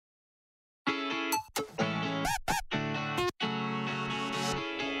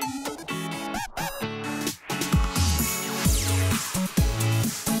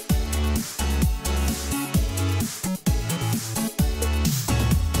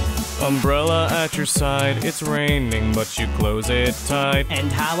Umbrella at your side, it's raining, but you close it tight.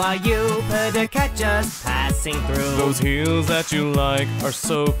 And how are you, Puddercat, just passing through? Those heels that you like are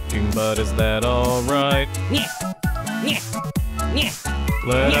soaking, but is that alright? Yeah, yeah, yeah.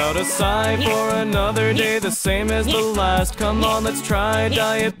 Let out a sigh for another day, the same as the last. Come on, let's try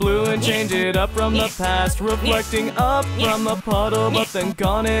Diet Blue and change it up from the past. Reflecting up from a puddle, but then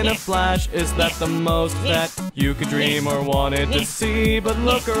gone in a flash. Is that the most that you could dream or wanted to see? But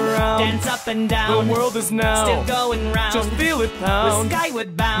look around, Dance up and down, the world is now still going round. Just feel it We're pound.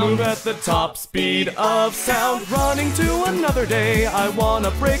 skyward bound. Move at the top speed of sound. Running to another day, I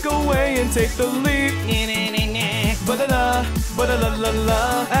wanna break away and take the leap. Ba-da-da,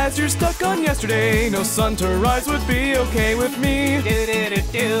 ba-da-la-la-la. As you're stuck on yesterday, no sun to rise would be okay with me.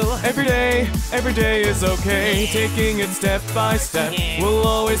 Every day is okay. Taking it step by step, we'll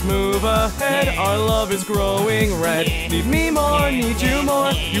always move ahead. Our love is growing red. Need me more, need you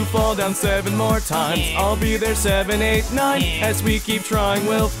more. You fall down 7 more times, I'll be there 7, 8, 9. As we keep trying,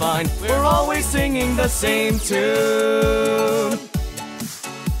 we'll find we're always singing the same tune.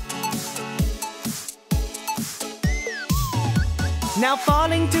 Now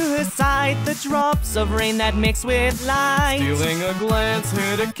falling to her side, the drops of rain that mix with light. Stealing a glance,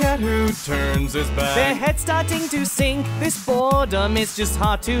 hit a cat who turns his back. Their heads starting to sink, this boredom is just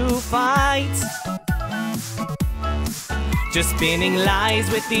hard to fight. Just spinning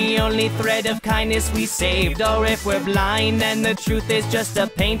lies with the only thread of kindness we saved. Or if we're blind and the truth is just a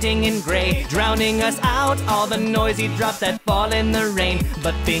painting in gray, drowning us out, all the noisy drops that fall in the rain.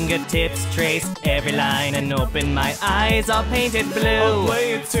 But fingertips trace every line and open my eyes, all painted blue. I'll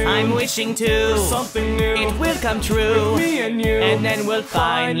play it too. I'm wishing to something new. It will come true. With me and you. And then we'll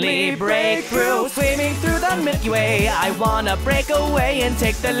finally break through. Swimming through the Milky Way, I wanna break away and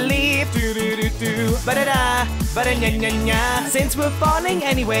take the leap. Do-do-do-do. Ba-da-da, ba-da-nya-nya-nya. Since we're falling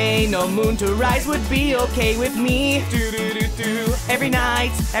anyway, no moon to rise would be okay with me. Do-do-do-do. Every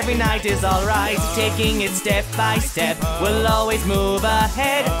night is alright. Taking it step by step, we'll always move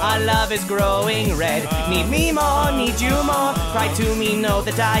ahead. Our love is growing red. Need me more, need you more. Cry to me, know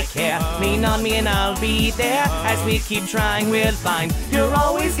that I care. Lean on me and I'll be there. As we keep trying, we'll find you're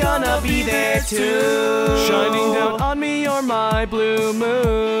always gonna be there too. Shining down on me, you're my blue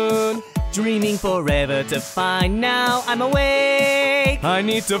moon. Dreaming forever to find, now I'm awake. I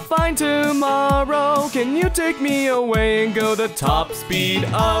need to find tomorrow. Can you take me away and go the top speed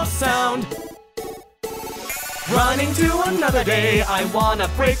of sound? Running to another day, I wanna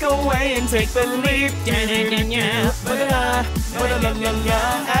break away and take the leap. Ba-da-da,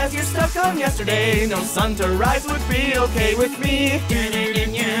 ba-da-la-la-la. As you're stuck on yesterday, no sun to rise would be okay with me.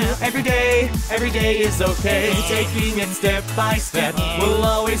 Every day is okay. Taking it step by step, we'll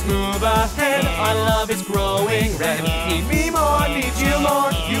always move ahead. Our love is growing red. Need me more, need you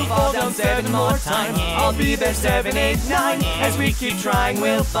more. You fall down 7 more times, I'll be there 7, 8, 9. As we keep trying,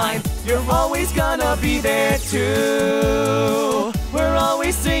 we'll find you're always gonna be there too. We're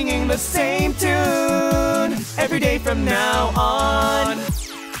always singing the same tune. Every day from now on.